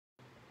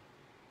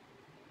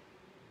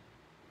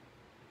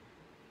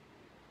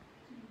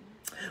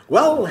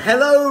Well,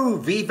 hello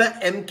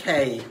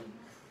VivaMK.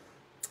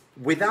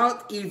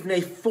 Without even a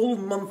full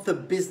month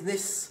of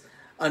business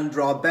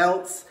under our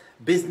belts,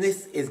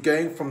 business is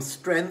going from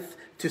strength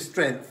to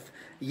strength.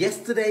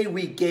 Yesterday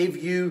we gave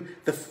you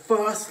the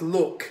first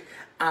look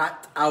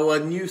at our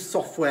new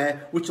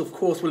software, which of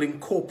course will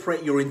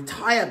incorporate your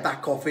entire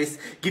back office,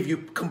 give you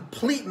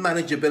complete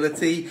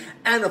manageability,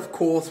 and of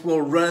course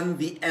will run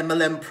the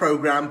MLM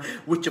program,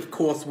 which of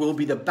course will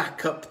be the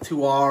backup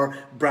to our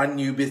brand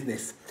new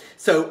business.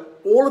 So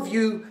all of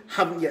you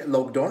haven't yet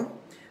logged on.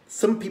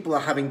 Some people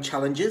are having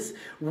challenges.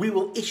 We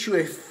will issue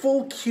a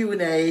full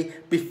Q&A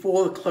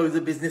before the close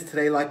of business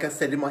today, like I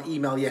said in my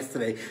email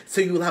yesterday.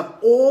 So you will have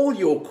all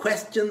your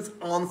questions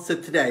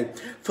answered today.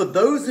 For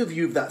those of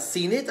you that's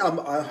seen it,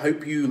 I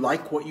hope you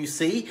like what you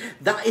see.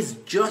 That is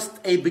just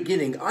a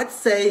beginning. I'd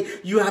say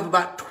you have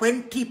about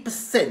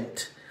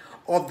 20%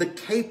 of the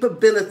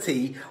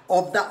capability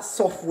of that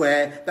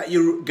software that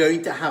you're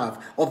going to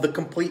have, of the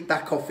complete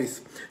back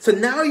office. So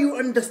now you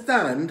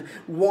understand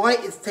why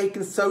it's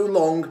taken so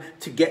long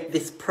to get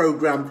this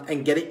programmed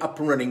and get it up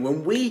and running.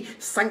 When we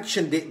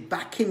sanctioned it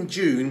back in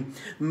June,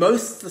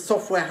 most of the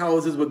software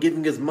houses were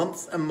giving us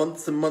months and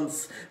months and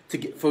months to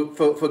get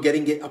for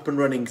getting it up and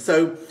running.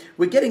 So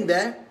we're getting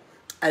there.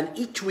 And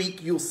each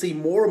week you'll see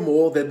more and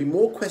more. There'll be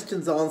more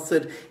questions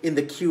answered in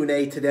the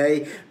Q&A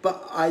today.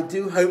 But I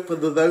do hope for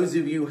those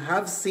of you who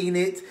have seen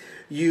it,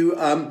 you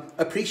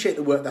appreciate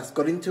the work that's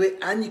got into it,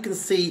 and you can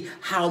see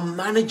how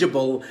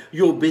manageable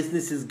your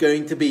business is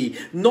going to be.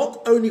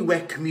 Not only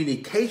where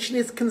communication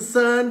is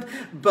concerned,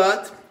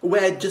 but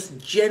where just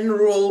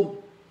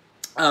general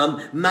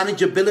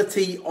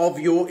manageability of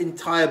your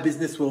entire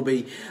business will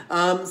be.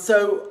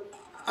 So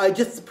I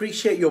just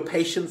appreciate your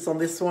patience on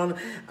this one.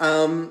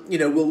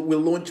 We'll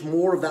launch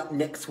more of that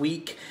next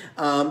week.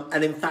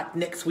 And in fact,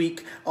 next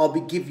week, I'll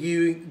be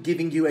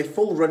giving you a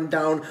full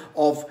rundown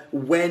of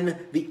when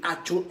the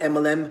actual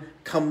MLM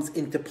comes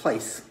into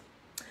place.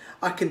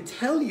 I can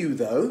tell you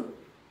though,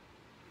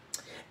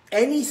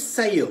 any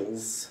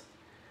sales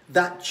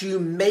that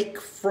you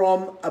make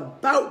from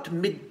about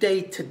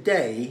midday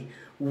today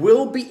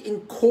will be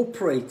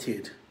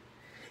incorporated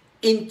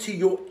into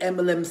your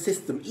MLM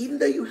system. Even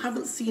though you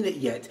haven't seen it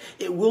yet,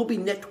 it will be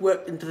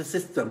networked into the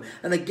system.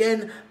 And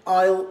again,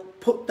 I'll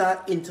put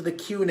that into the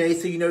Q&A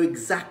so you know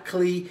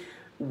exactly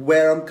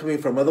where I'm coming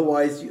from.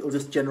 Otherwise, you'll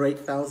just generate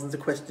thousands of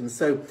questions.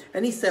 So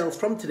any sales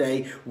from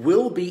today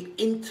will be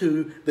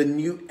into the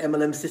new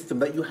MLM system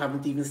that you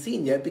haven't even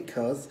seen yet,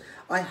 because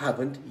I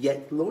haven't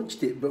yet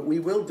launched it, but we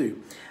will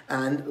do.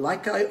 And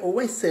like I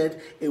always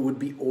said, it would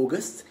be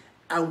August,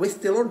 and we're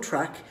still on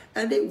track,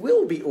 and it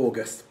will be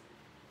August.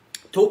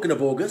 Talking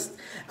of August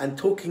and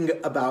talking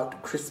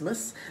about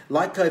Christmas,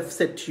 like I've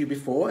said to you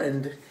before,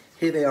 and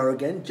here they are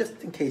again,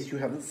 just in case you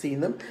haven't seen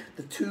them,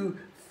 the two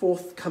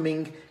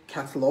forthcoming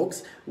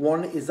catalogues.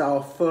 One is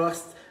our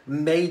first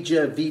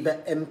major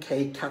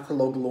VivaMK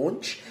catalog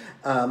launch,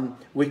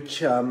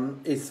 which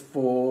is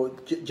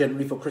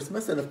generally for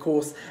Christmas, and of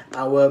course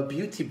our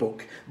beauty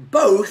book.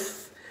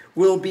 Both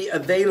will be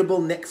available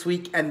next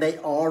week, and they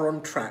are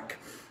on track.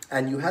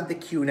 And you had the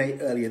Q&A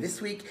earlier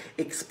this week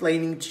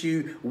explaining to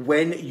you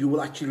when you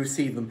will actually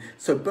receive them.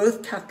 So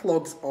both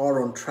catalogues are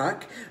on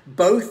track.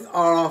 Both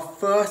are our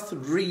first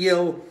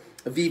real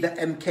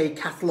VivaMK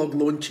catalog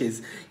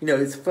launches. You know,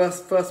 it's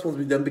first ones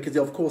we've done, because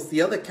of course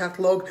the other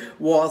catalog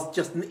was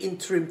just an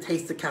interim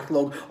taster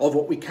catalog of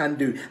what we can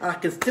do. And I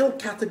can still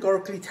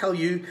categorically tell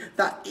you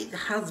that it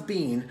has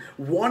been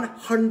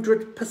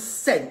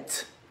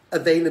 100%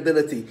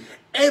 availability.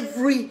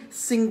 Every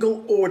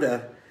single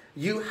order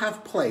you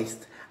have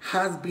placed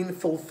has been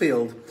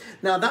fulfilled.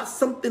 Now that's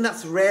something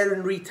that's rare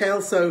in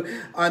retail, so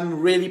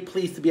I'm really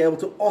pleased to be able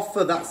to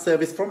offer that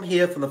service from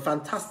here, from the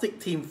fantastic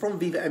team from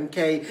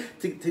VivaMK,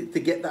 to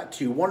get that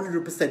to you.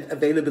 100%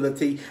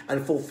 availability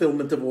and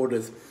fulfillment of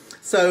orders.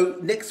 So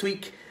next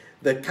week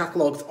the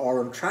catalogues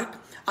are on track.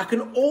 I can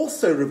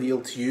also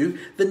reveal to you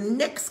the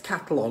next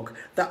catalogue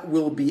that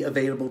will be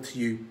available to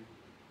you.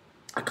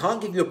 I can't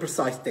give you a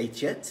precise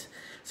date yet,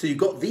 so you've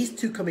got these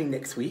two coming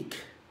next week.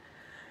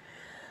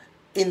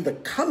 In the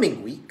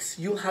coming weeks,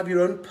 you'll have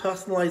your own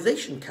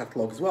personalization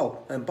catalog as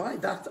well. And by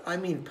that, I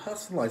mean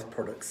personalized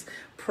products.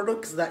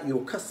 Products that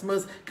your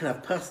customers can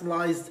have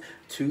personalized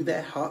to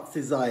their heart's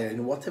desire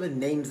in whatever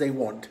names they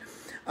want.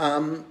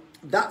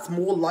 That's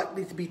more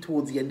likely to be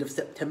towards the end of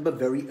September,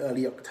 very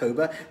early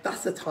October.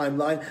 That's the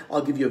timeline.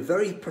 I'll give you a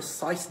very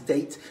precise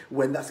date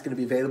when that's going to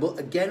be available.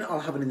 Again, I'll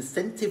have an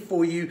incentive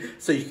for you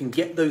so you can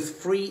get those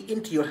free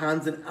into your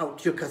hands and out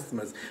to your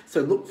customers.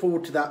 So look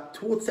forward to that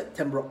towards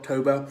September,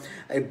 October.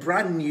 A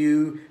brand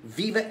new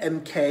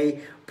VivaMK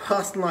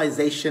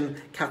personalization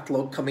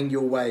catalog coming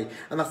your way.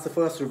 And that's the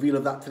first reveal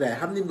of that today. I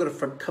haven't even got a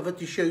front cover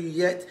to show you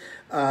yet,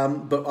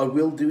 but I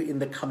will do it in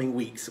the coming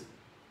weeks.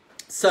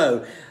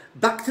 So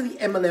back to the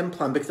MLM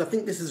plan, because I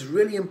think this is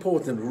really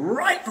important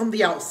right from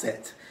the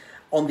outset.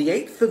 on the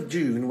 8th of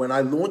June, when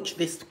I launched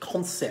this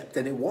concept,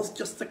 and it was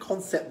just a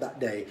concept that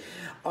day,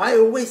 I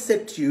always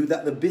said to you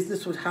that the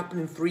business would happen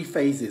in 3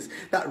 phases.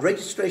 That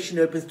registration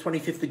opens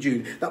 25th of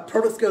June, that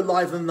products go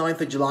live on the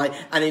 9th of July,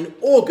 and in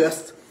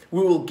August,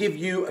 we will give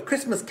you a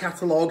Christmas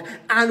catalogue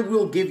and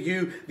we'll give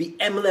you the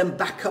MLM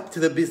backup to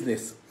the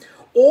business.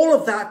 All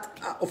of that,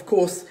 of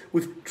course,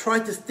 we've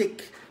tried to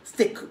stick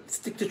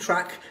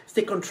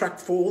on track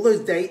for all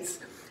those dates,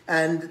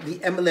 and the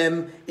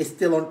MLM is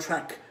still on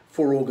track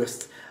for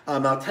August.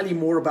 I'll tell you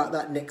more about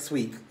that next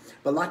week.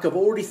 But like I've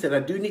already said,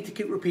 I do need to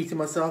keep repeating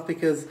myself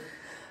because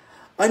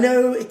I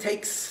know it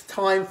takes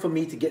time for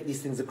me to get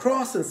these things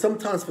across and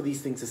sometimes for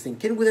these things to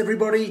sink in with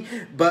everybody,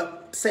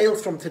 but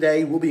sales from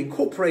today will be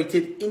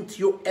incorporated into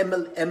your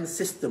MLM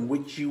system,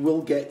 which you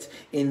will get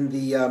in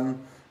the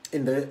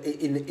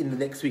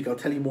next week. I'll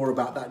tell you more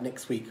about that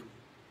next week.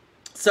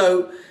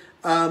 So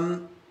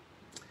the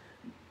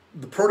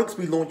products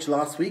we launched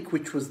last week,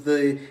 which was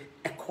the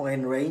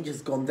equine range,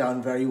 has gone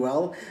down very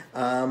well.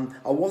 I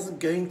wasn't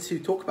going to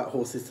talk about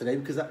horses today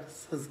because that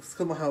has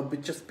somehow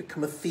just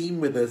become a theme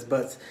with us,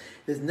 but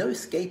there's no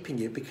escaping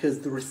it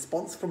because the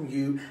response from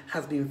you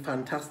has been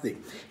fantastic.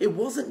 It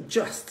wasn't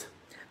just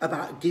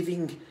about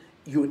giving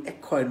you an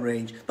equine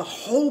range. The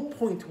whole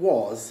point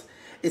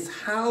is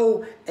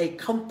how a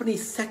company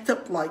set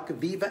up like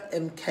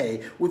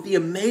VivaMK, with the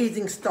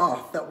amazing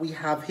staff that we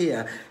have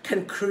here,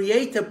 can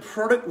create a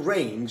product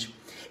range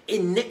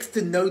in next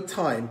to no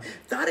time.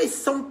 That is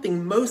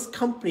something most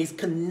companies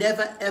can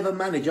never ever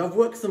manage. I've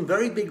worked with some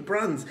very big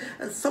brands,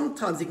 and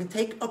sometimes it can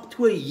take up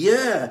to a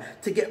year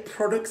to get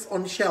products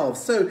on shelves.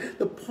 So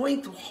the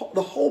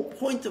whole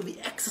point of the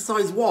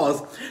exercise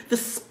was the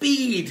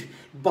speed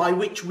by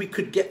which we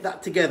could get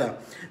that together.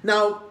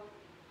 Now,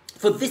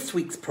 for this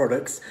week's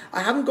products,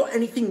 I haven't got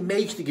anything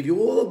major to give you.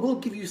 We'll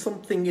give you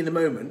something in a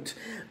moment,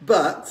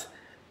 but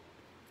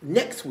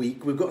next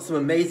week, we've got some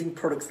amazing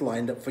products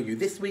lined up for you.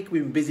 This week,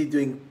 we've been busy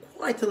doing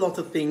quite a lot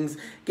of things,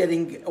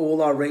 getting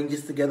all our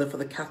ranges together for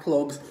the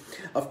catalogues.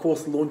 Of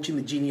course, launching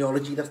the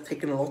genealogy, that's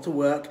taken a lot of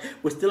work.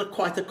 We're still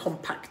quite a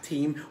compact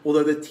team,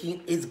 although the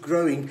team is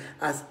growing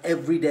as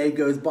every day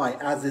goes by,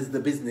 as is the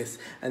business,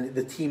 and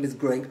the team is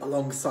growing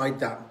alongside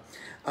that.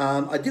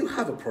 I do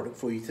have a product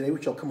for you today,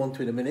 which I'll come on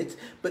to in a minute,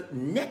 but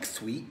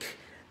next week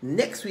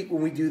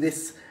when we do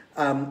this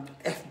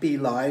FB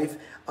Live,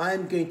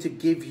 I'm going to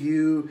give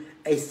you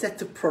a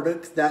set of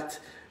products that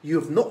you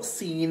have not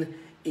seen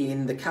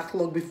in the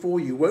catalogue before.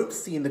 You won't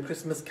see in the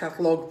Christmas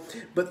catalogue,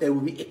 but they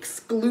will be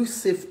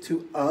exclusive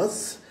to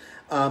us.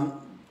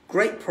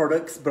 Great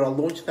products, but I'll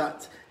launch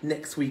that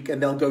next week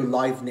and they'll go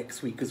live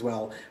next week as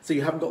well. So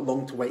you haven't got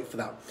long to wait for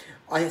that.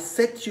 I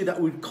said to you that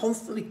we'd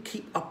constantly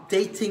keep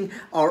updating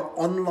our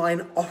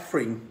online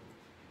offering.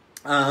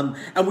 And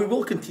we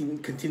will continue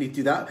to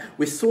do that.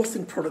 We're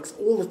sourcing products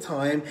all the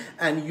time,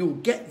 and you'll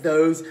get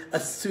those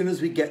as soon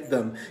as we get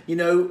them. You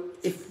know,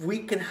 if we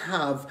can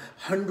have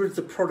hundreds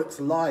of products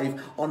live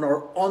on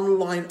our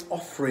online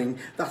offering,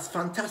 that's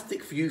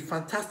fantastic for you,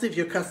 fantastic for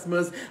your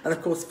customers, and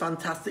of course,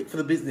 fantastic for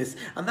the business.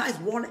 And that is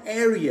one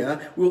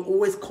area we'll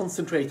always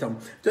concentrate on.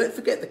 Don't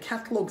forget, the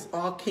catalogues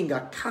are king.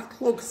 Our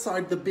catalogue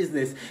side of the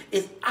business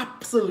is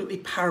absolutely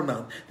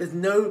paramount. There's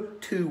no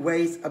two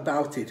ways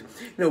about it.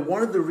 You know,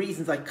 one of the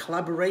reasons I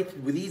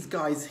collaborated with these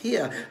guys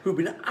here, who've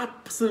been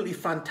absolutely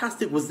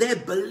fantastic, was their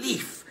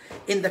belief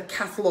in the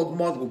catalogue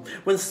model.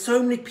 When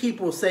so many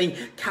people are saying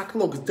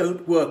catalogues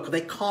don't work, or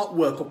they can't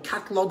work, or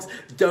catalogues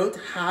don't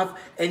have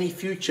any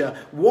future,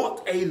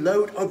 what a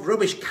load of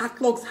rubbish.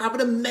 Catalogues have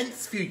an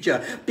immense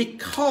future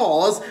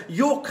because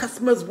your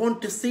customers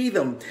want to see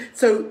them.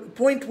 So the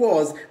point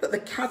was that the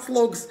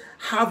catalogues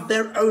have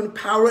their own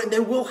power, and they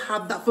will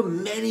have that for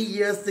many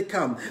years to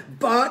come.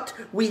 But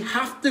we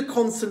have to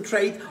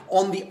concentrate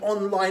on the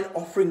online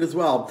offering as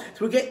well.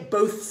 So we get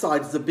both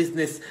sides of the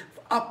business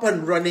up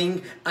and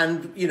running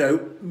and, you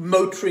know,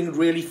 motoring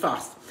really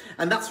fast.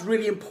 And that's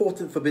really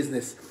important for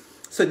business.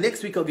 So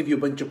next week I'll give you a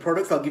bunch of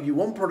products. I'll give you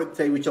one product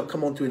today, which I'll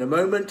come on to in a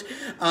moment.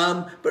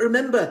 But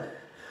remember,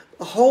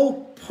 the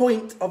whole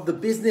point of the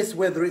business,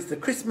 whether it's the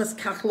Christmas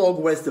catalogue,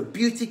 whether it's the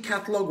beauty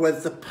catalogue, whether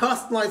it's a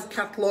personalized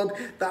catalogue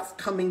that's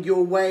coming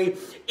your way,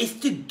 is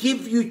to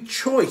give you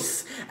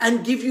choice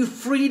and give you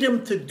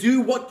freedom to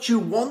do what you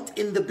want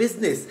in the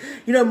business.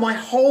 You know, my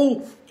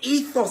whole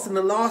ethos in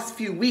the last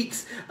few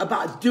weeks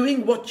about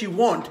doing what you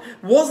want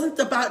wasn't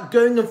about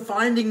going and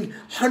finding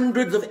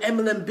hundreds of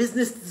MLM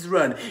businesses to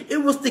run. It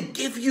was to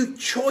give you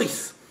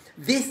choice.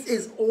 This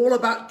is all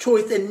about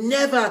choice, and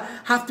never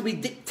have to be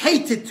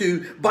dictated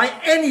to by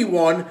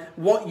anyone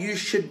what you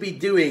should be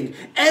doing.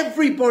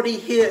 Everybody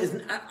here is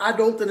an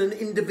adult and an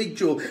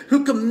individual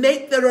who can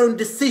make their own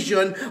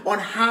decision on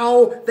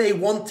how they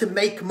want to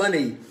make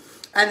money.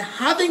 And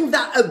having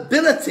that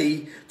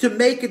ability to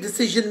make a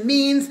decision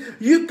means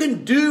you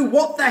can do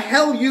what the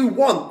hell you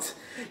want.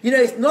 You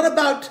know, it's not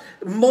about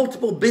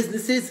multiple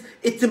businesses.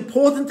 It's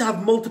important to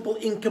have multiple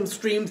income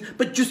streams,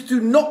 but just do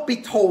not be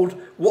told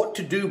what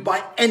to do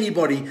by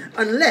anybody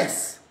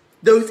unless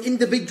those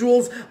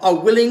individuals are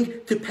willing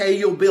to pay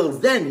your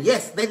bills, then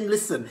yes, then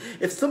listen.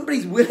 If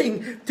somebody's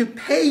willing to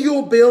pay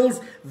your bills,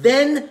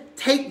 then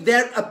take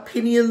their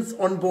opinions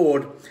on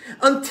board.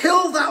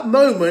 Until that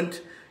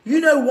moment, you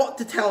know what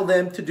to tell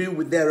them to do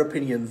with their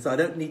opinions. I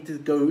don't need to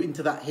go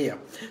into that here.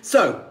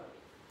 So,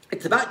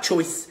 it's about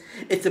choice.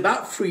 It's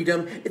about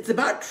freedom. It's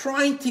about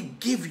trying to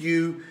give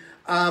you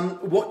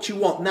what you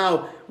want.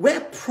 Now, where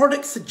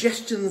product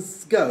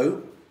suggestions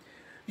go,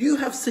 you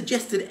have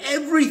suggested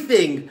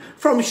everything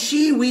from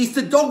shiwis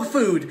to dog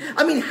food.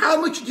 I mean,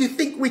 how much do you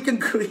think we can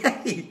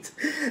create?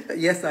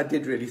 Yes, I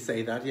did really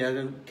say that. Yeah,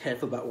 I'm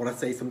careful about what I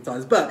say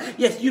sometimes. But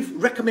yes,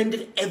 you've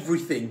recommended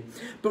everything.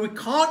 But we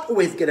can't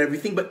always get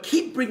everything. But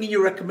keep bringing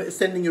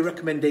sending your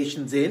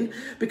recommendations in,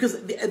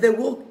 because there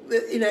will,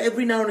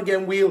 every now and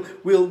again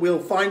we'll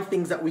find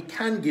things that we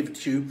can give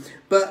to you.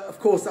 But of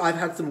course, I've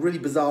had some really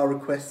bizarre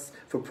requests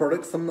for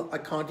products, some that I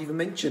can't even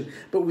mention,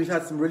 but we've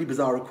had some really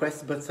bizarre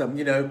requests, but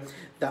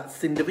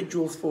that's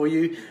individuals for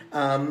you,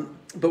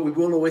 but we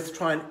will always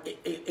try and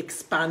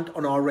expand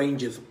on our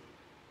ranges.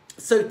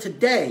 So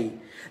today,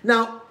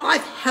 now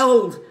I've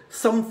held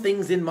some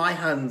things in my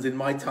hands in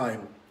my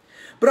time,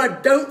 but I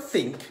don't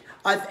think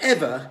I've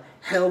ever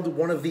held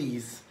one of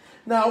these.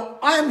 Now,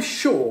 I am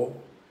sure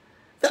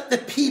that the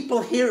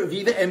people here at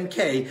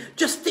VivaMK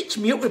just stitch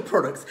me up with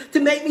products to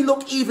make me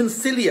look even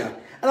sillier,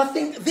 and I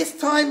think this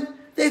time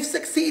they've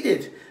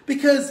succeeded,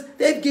 because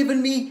they've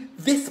given me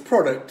this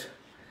product.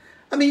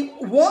 I mean,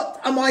 what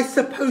am I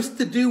supposed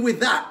to do with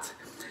that?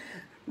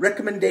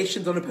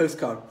 Recommendations on a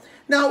postcard.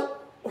 Now,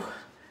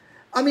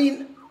 I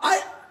mean,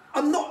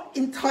 I'm not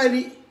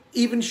entirely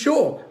even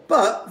sure,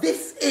 but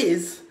this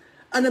is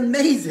an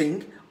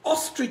amazing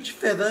ostrich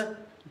feather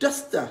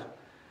duster.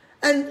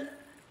 And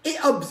it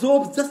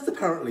absorbs dust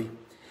apparently.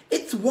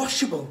 It's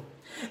washable.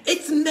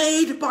 It's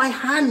made by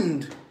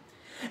hand.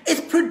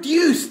 It's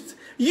produced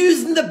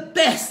using the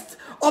best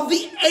of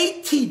the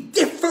 80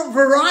 different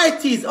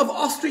varieties of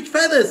ostrich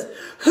feathers.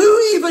 Who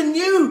even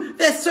knew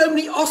there's so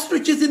many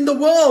ostriches in the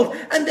world?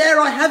 And there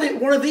I have it,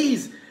 one of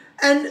these.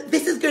 And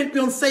this is going to be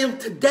on sale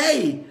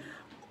today.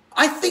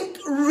 I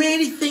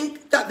really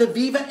think that the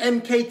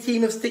VivaMK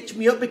team have stitched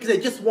me up because they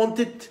just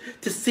wanted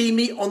to see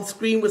me on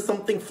screen with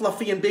something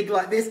fluffy and big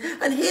like this.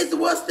 And here's the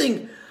worst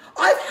thing.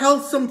 I've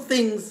held some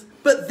things,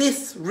 but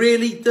this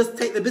really does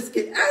take the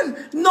biscuit. And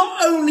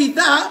not only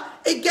that,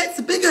 it gets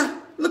bigger.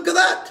 Look at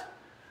that.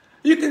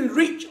 You can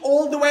reach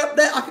all the way up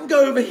there. I can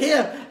go over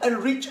here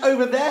and reach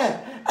over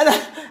there. And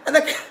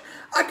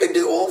I can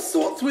do all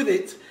sorts with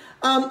it.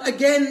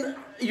 Again,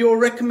 your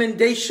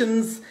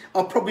recommendations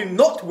are probably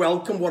not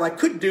welcome, what I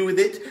could do with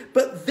it.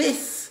 But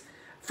this,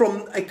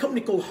 from a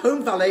company called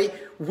Home Valet,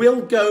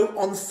 will go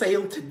on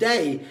sale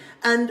today.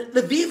 And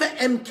the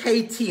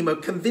VivaMK team are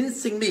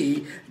convincing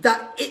me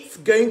that it's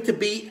going to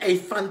be a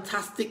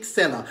fantastic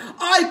seller.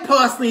 I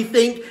personally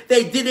think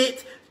they did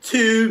it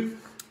to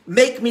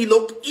make me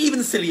look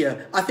even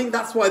sillier. I think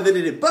that's why they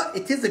did it. But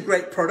it is a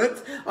great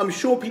product. I'm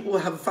sure people will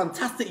have a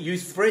fantastic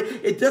use for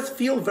it. It does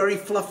feel very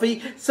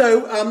fluffy.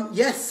 So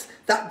yes,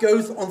 that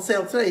goes on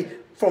sale today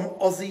from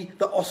Ozzy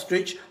the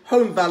Ostrich,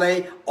 Home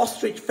Valet,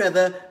 Ostrich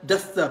Feather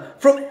Duster,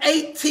 from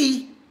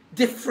 80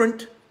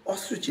 different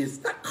ostriches.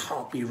 That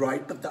can't be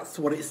right, but that's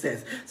what it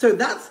says. So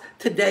that's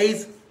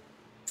today's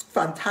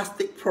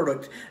fantastic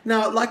product.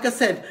 Now, like I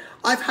said,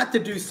 I've had to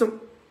do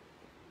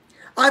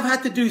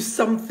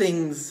some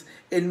things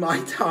in my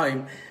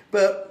time,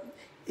 but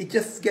it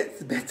just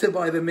gets better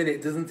by the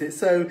minute, doesn't it?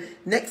 So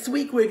next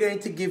week we're going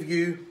to give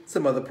you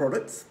some other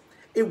products.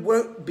 It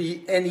won't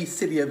be any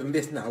sillier than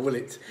this now, will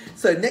it?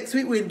 So next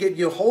week we're going to give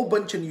you a whole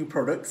bunch of new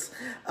products,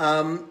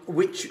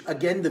 which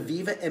again, the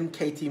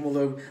VivaMK team,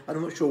 although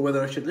I'm not sure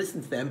whether I should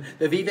listen to them,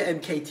 the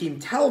VivaMK team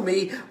tell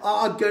me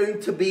are going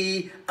to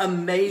be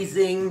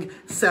amazing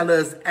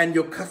sellers and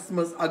your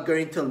customers are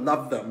going to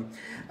love them.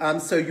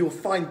 So you'll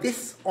find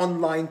this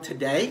online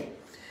today.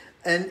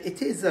 And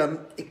it is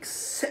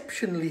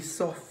exceptionally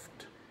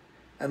soft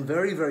and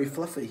very, very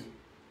fluffy.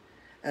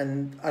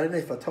 And I don't know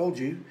if I told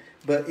you,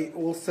 but it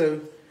also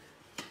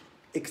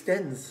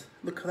extends.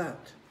 Look at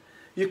that.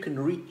 You can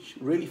reach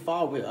really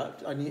far with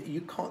that. And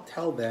you can't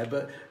tell there,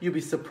 but you'll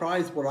be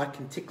surprised what I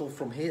can tickle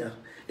from here.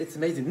 It's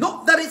amazing.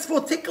 Not that it's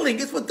for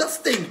tickling, it's for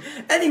dusting.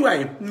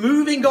 Anyway,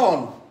 moving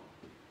on.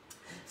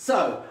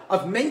 So,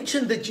 I've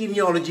mentioned the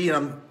genealogy, and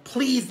I'm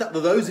pleased that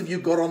those of you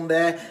got on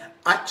there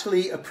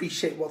actually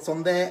appreciate what's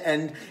on there,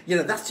 and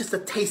that's just a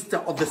taster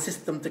of the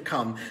system to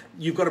come.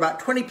 You've got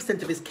about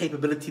 20% of its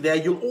capability there.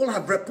 You'll all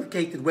have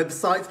replicated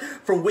websites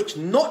from which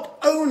not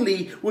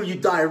only will you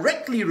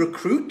directly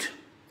recruit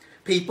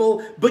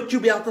people, but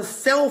you'll be able to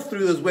sell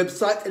through those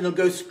websites and it'll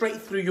go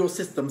straight through your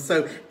system.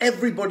 So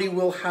everybody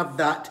will have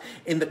that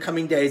in the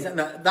coming days, and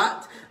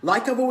that,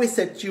 like I've always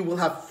said to you, will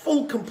have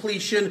full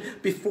completion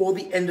before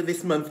the end of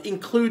this month,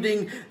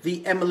 including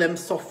the MLM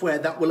software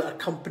that will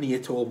accompany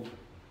it all.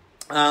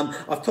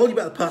 I've told you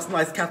about the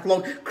personalized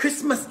catalog.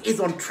 Christmas is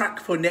on track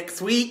for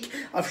next week.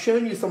 I've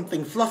shown you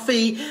something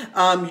fluffy.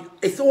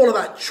 It's all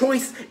about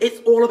choice. It's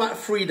all about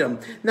freedom.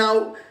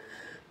 Now,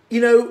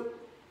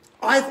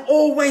 I've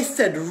always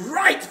said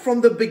right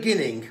from the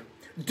beginning,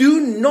 do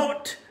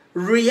not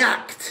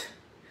react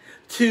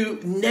to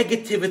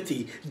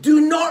negativity.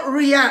 Do not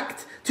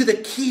react to the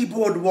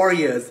keyboard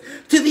warriors,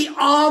 to the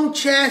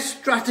armchair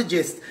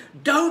strategists.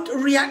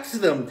 Don't react to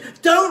them.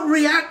 Don't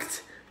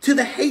react to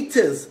the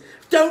haters.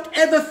 Don't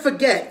ever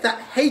forget that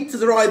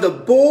haters are either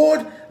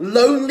bored,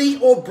 lonely,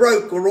 or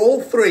broke, or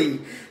all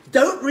three.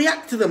 Don't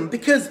react to them,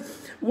 because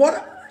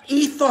what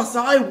ethos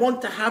I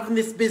want to have in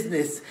this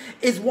business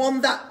is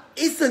one that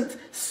isn't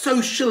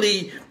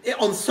socially,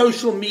 on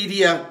social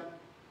media,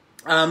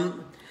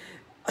 on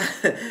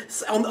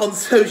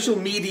social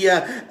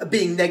media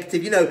being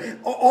negative. You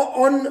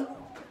know,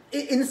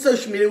 in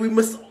social media, we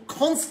must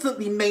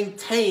constantly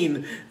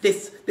maintain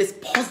this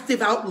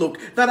positive outlook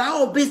that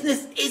our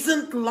business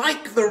isn't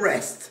like the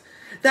rest,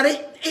 that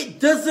it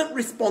doesn't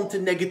respond to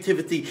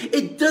negativity,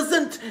 it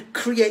doesn't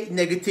create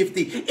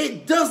negativity,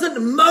 it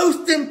doesn't,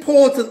 most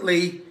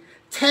importantly,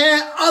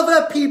 tear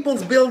other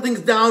people's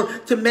buildings down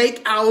to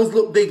make ours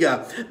look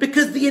bigger.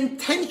 Because the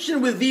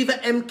intention with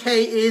VivaMK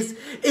is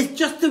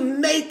just to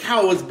make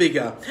ours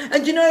bigger.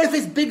 And you know, if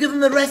it's bigger than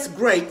the rest,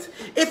 great.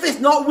 If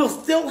it's not, we'll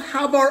still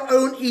have our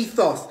own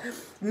ethos.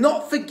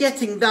 Not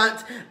forgetting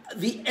that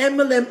the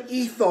MLM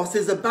ethos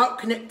is about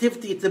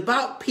connectivity. It's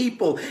about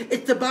people.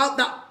 It's about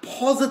that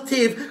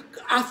positive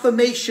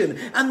affirmation.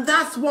 And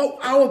that's what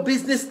our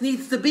business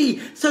needs to be.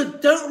 So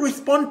don't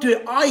respond to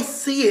it. I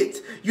see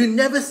it. You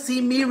never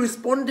see me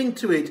responding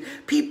to it.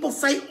 People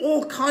say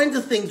all kinds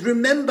of things.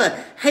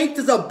 Remember,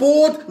 haters are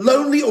bored,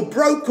 lonely, or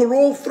broke, or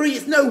all three.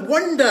 It's no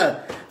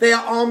wonder they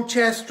are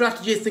armchair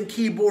strategists and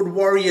keyboard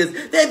warriors.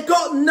 They've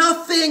got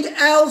nothing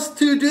else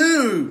to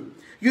do.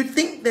 You'd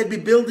think they'd be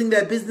building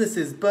their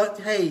businesses,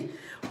 but hey,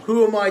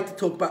 who am I to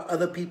talk about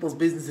other people's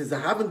businesses? I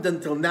haven't done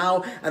till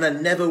now, and I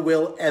never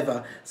will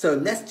ever. So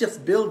let's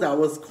just build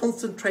ours,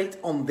 concentrate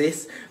on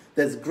this.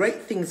 There's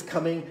great things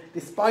coming,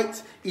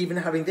 despite even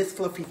having this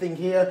fluffy thing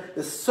here.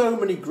 There's so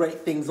many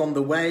great things on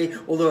the way.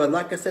 Although,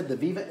 like I said, the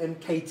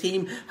VivaMK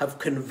team have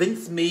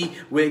convinced me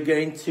we're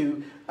going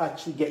to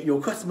actually get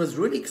your customers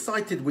really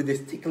excited with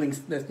this tickling.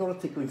 No, it's not a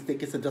tickling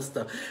stick, it's a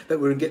duster. That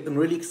we're going to get them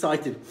really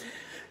excited.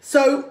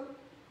 So,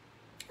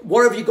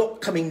 what have you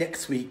got coming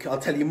next week? I'll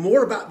tell you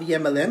more about the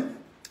MLM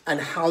and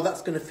how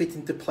that's going to fit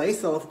into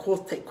place. I'll, of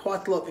course, take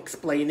quite a lot of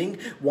explaining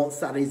once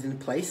that is in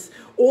place.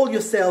 All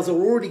your sales are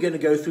already going to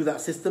go through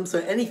that system, so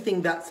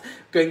anything that's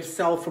going to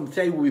sell from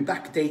today will be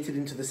backdated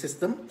into the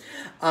system.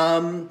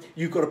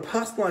 You've got a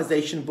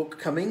personalization book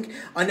coming.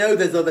 I know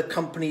there's other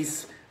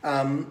companies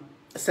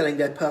selling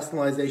their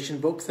personalization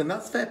books, and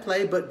that's fair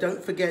play, but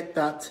don't forget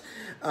that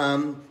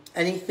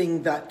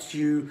anything that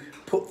you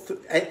put,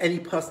 any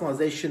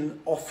personalization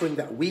offering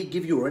that we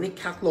give you, or any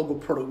catalog or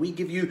product we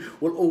give you,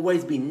 will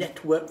always be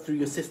networked through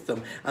your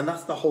system. And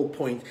that's the whole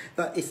point,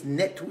 that it's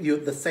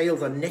the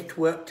sales are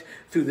networked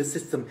through the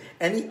system.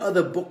 Any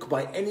other book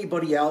by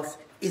anybody else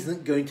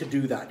isn't going to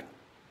do that.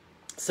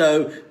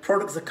 So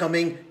products are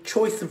coming,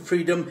 choice and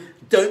freedom.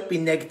 Don't be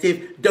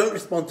negative. Don't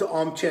respond to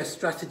armchair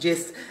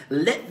strategists.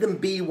 Let them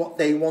be what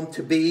they want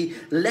to be.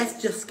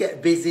 Let's just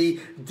get busy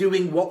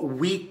doing what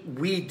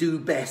we do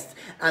best.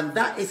 And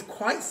that is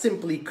quite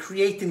simply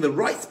creating the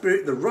right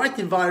spirit, the right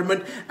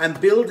environment,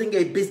 and building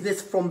a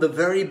business from the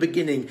very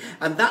beginning.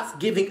 And that's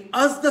giving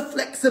us the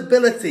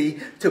flexibility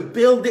to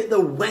build it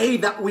the way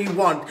that we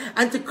want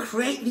and to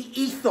create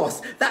the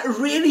ethos that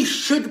really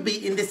should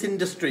be in this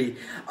industry.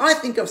 I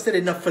think I've said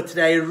enough for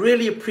today. I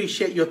really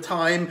appreciate your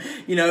time.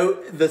 You know,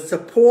 the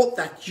support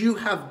that you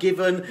have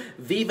given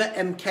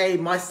VivaMK,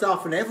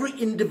 myself, and every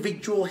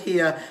individual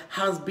here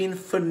has been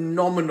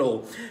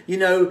phenomenal. You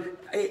know,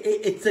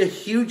 it's a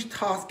huge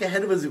task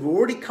ahead of us. We've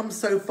already come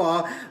so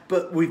far,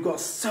 but we've got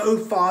so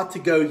far to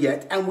go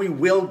yet, and we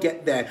will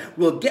get there.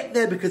 We'll get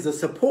there because of the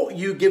support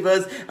you give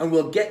us, and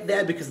we'll get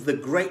there because of the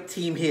great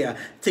team here.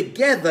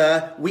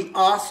 Together, we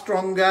are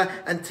stronger,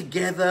 and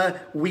together,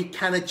 we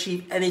can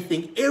achieve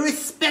anything,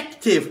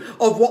 irrespective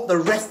of what the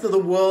rest of the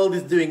world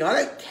is doing. I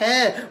don't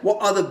care what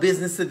other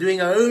businesses are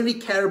doing. I only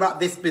care about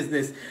this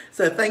business.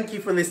 So thank you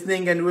for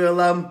listening, and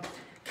we'll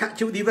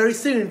catch up with you very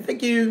soon.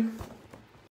 Thank you.